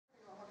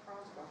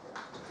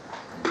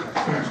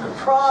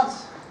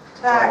France,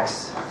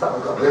 tax.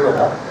 Would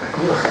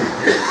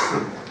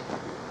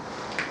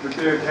it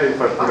be okay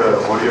if I put an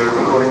audio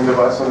recording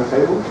device on the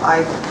table? Are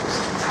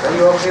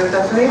you okay with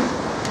that, Philippe?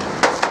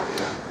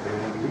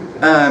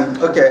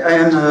 Okay, I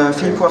am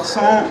Philippe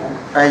Poirson.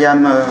 I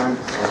am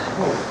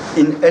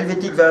in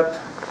Helvetic Vape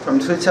from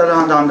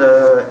Switzerland and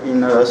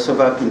in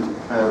sovape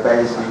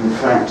based in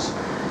France.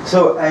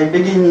 So I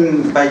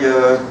beginning by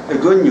a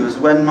good news.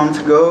 1 month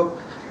ago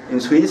in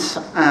Swiss,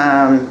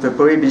 the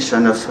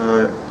prohibition of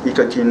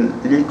nicotine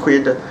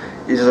liquid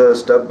is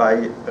stopped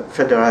by a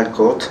federal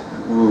court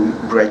who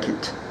break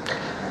it.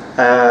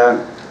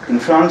 In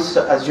France,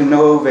 as you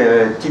know,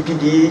 the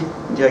TPD,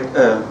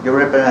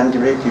 European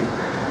Directive,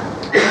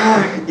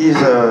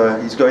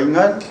 is going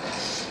on,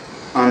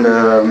 and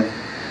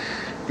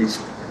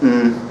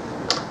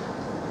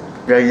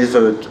there is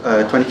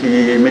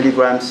 20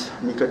 milligrams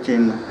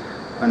nicotine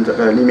on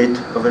the limit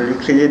of a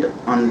liquid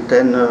and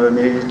 10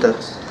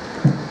 milliliters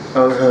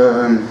of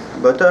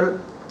bottle.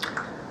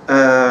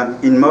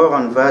 In more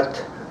on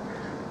that,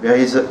 there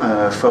is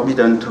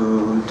forbidden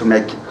to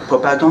make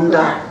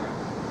propaganda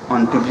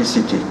and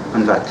publicity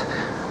on that,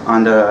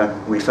 and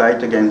we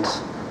fight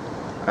against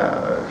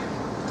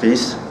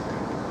this.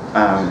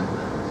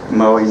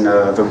 More in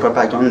the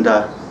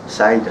propaganda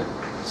side,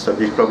 it's a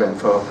big problem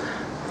for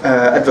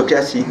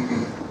advocacy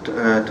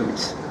to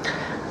this.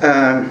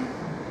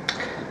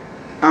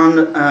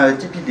 And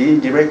TPD,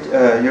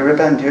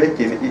 European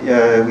Directive,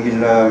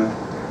 will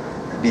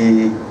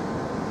be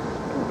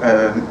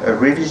a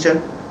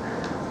revision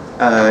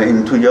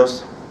in 2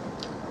 years.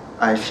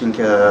 I think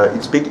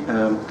it's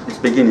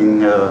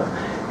beginning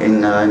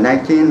in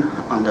 19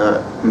 and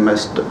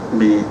must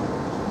be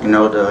in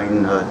order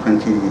in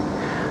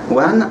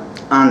 21,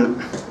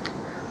 and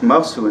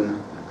more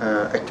soon,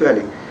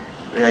 actually.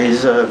 There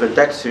is the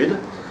tax sud,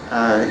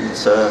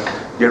 it's a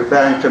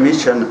European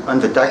Commission on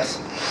the tax.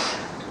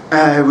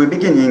 We're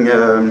beginning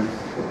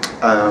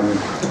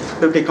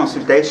public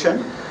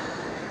consultation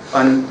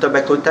on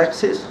tobacco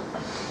taxes,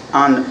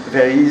 and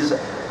there is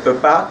a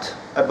part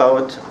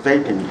about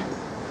vaping,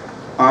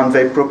 and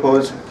they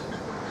propose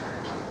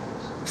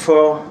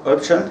 4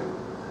 options,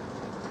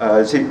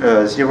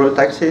 0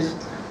 taxes.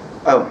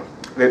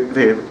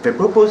 They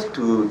propose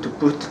to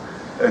put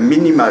a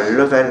minimal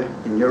level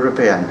in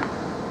European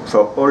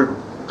for all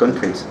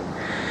countries.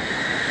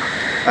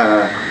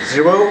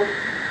 0,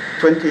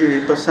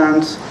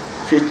 20%,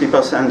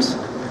 50%,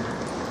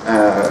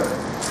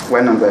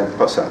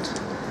 100%.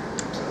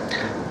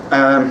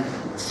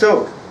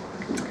 So,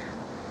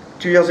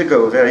 2 years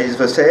ago there is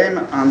the same,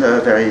 and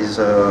there is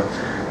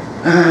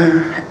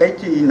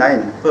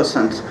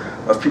 89%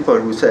 of people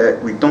who say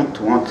we don't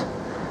want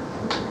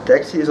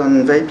taxes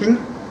on vaping,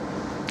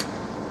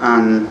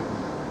 and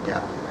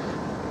yeah,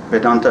 they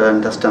don't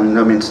understand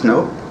no means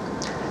no,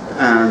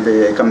 and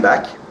they come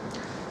back.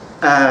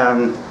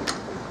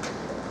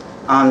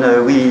 And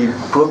we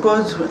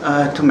propose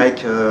to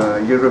make a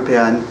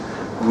European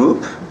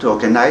group to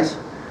organize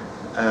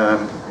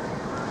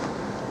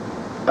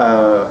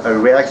a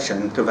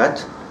reaction to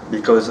that,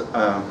 because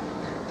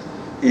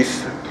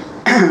if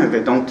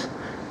they don't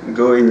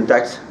go in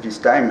tax this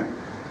time,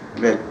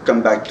 they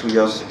come back 2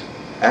 years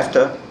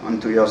after,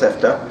 and 2 years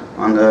after,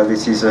 and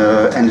this is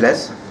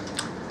endless.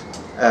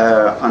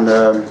 And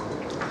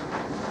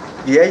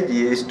the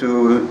idea is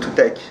to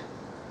take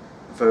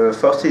the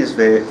forces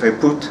they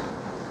put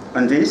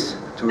on this,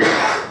 to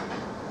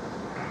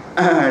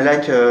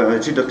like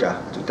judoka,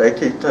 to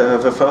take it,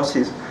 the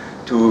forces,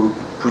 to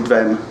put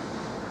them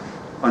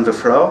on the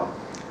floor.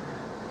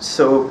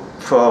 So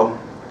for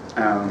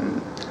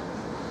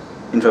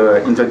in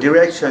the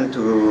direction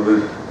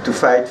to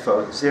fight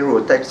for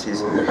 0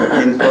 taxes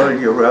in all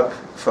Europe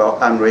for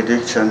harm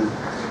reduction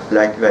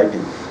like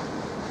vaping.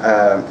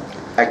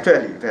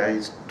 Actually, there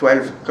is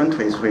 12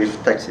 countries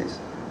with taxes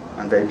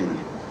on vaping.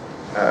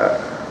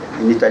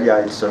 In Italy,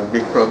 it's a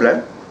big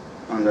problem,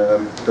 and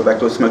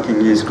tobacco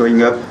smoking is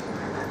going up,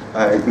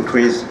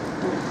 increase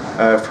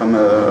from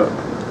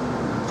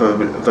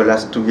the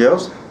last 2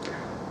 years,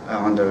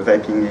 and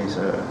vaping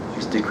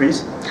is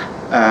decreased.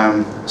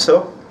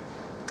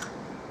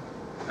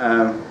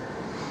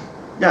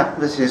 Yeah,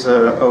 this is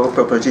our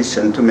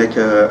proposition, to make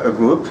a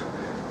group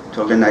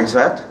to organize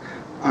that,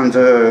 and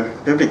the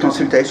public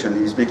consultation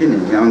is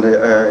beginning, and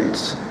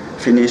it's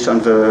finished on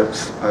the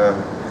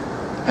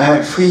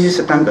 3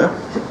 September.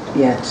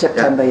 Yeah,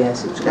 September, yeah.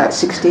 Yes, it's like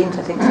 16th,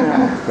 I think.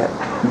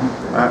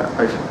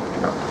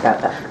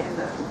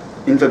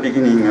 In the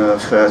beginning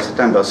of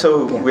September,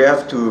 so yeah. We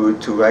have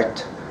to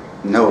act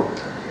now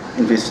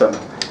in this summer.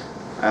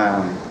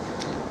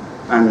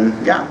 And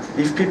yeah,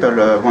 if people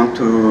want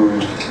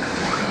to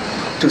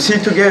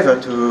sit together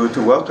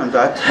to work on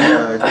that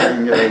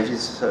during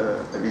these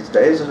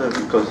days,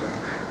 because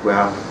we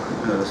are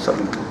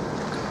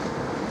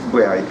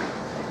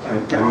I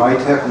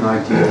might have an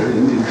idea.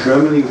 In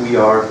Germany, we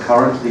are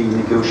currently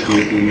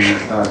negotiating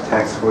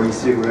tax for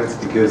e-cigarettes,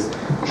 because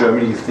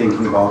Germany is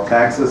thinking about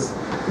taxes.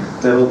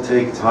 That will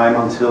take time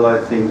until, I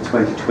think,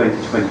 2020,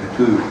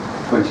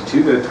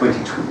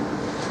 2022.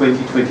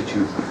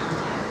 2022.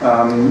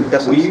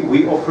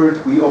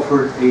 We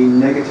offered a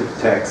negative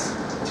tax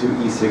to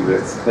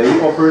e-cigarettes. They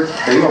offered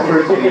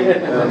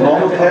a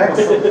normal tax.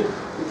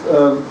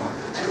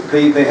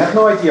 They had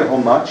no idea how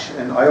much,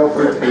 and I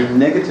offered a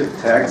negative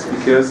tax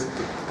because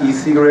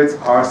e-cigarettes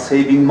are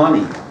saving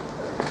money.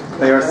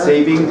 They are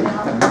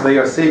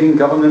saving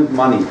government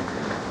money,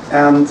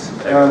 and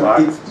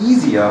it's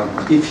easier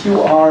if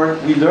you are.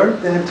 We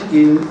learned that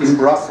in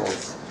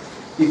Brussels.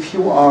 If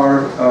you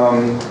are.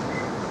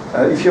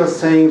 If you're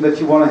saying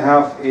that you want to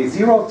have a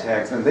zero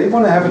tax and they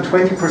want to have a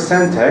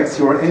 20% tax,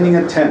 you are ending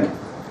at 10.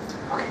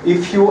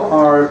 If you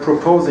are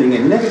proposing a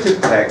negative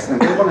tax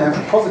and they want to have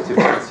a positive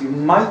tax, you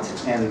might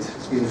end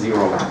in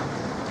zero.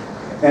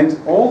 And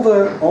all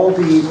the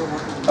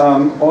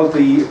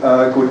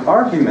good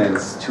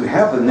arguments to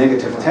have a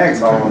negative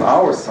tax are on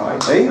our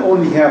side. They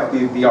only have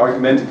the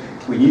argument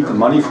we need the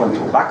money from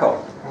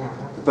tobacco,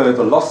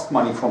 the lost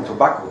money from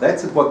tobacco.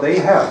 That's what they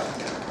have.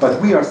 But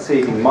we are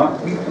saving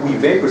money. We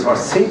vapers are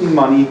saving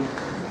money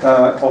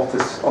of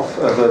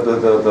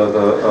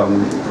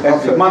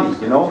extra money,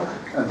 you know,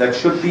 and that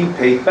should be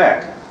paid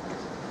back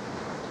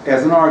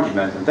as an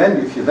argument. And then,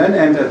 if you then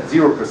end at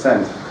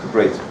 0%,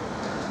 great.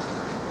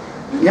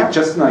 Yeah,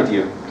 just an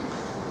idea.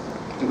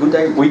 Good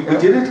idea. We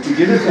did it,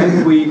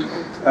 and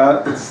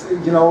it's,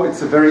 you know,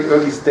 it's a very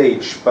early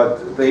stage,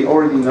 but they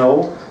already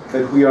know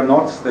that we are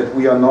not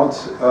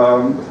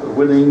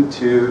willing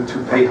to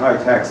pay high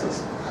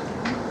taxes.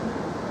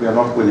 We are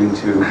not willing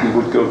to. We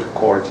would go to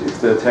court if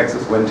the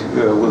taxes will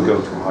go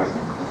too high.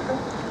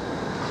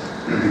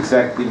 And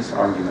exactly these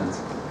arguments.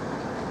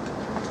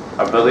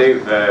 I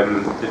believe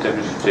the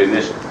difference between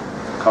this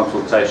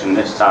consultation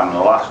this time and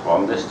the last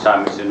one, this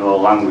time it's in all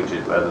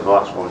languages, where the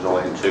last one was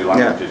only in 2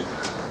 languages. Yeah.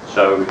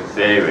 So in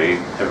theory,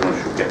 everyone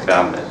should get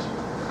behind this.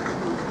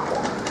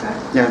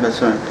 Yeah, that's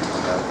right.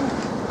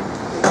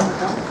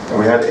 And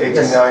we had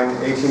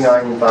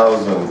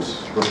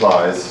 89,000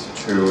 replies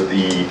to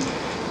the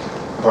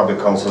public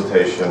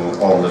consultation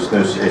on the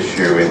snus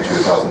issue in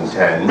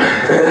 2010.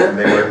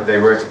 they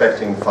were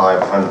expecting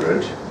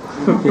 500.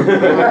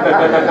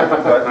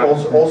 But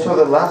also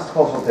the last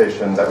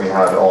consultation that we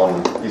had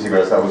on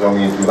e-cigarettes, that was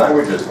only in 2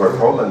 languages, where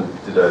Poland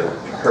did a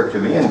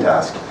Herculean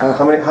task.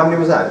 How many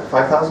was that?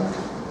 5,000?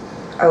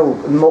 Oh,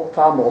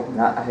 far more than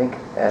that, I think.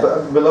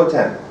 Below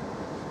 10.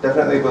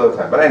 Definitely below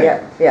 10. But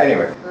anyway, yeah.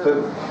 Anyway,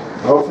 so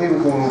hopefully we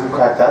can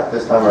crack that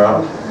this time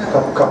around. A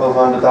couple of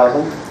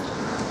 100,000.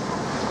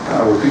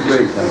 That would be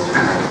great.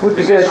 Would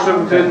be good.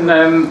 Something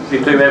you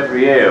do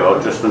every year, or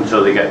just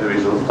until they get the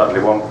results that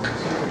they want?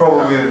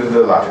 Probably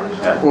the latter.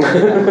 Yeah.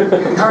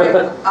 All right.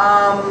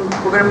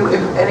 We're going to move.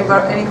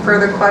 Any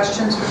further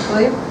questions for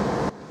Philippe?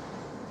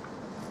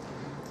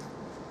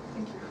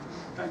 Thank you.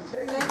 Thank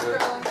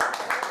you.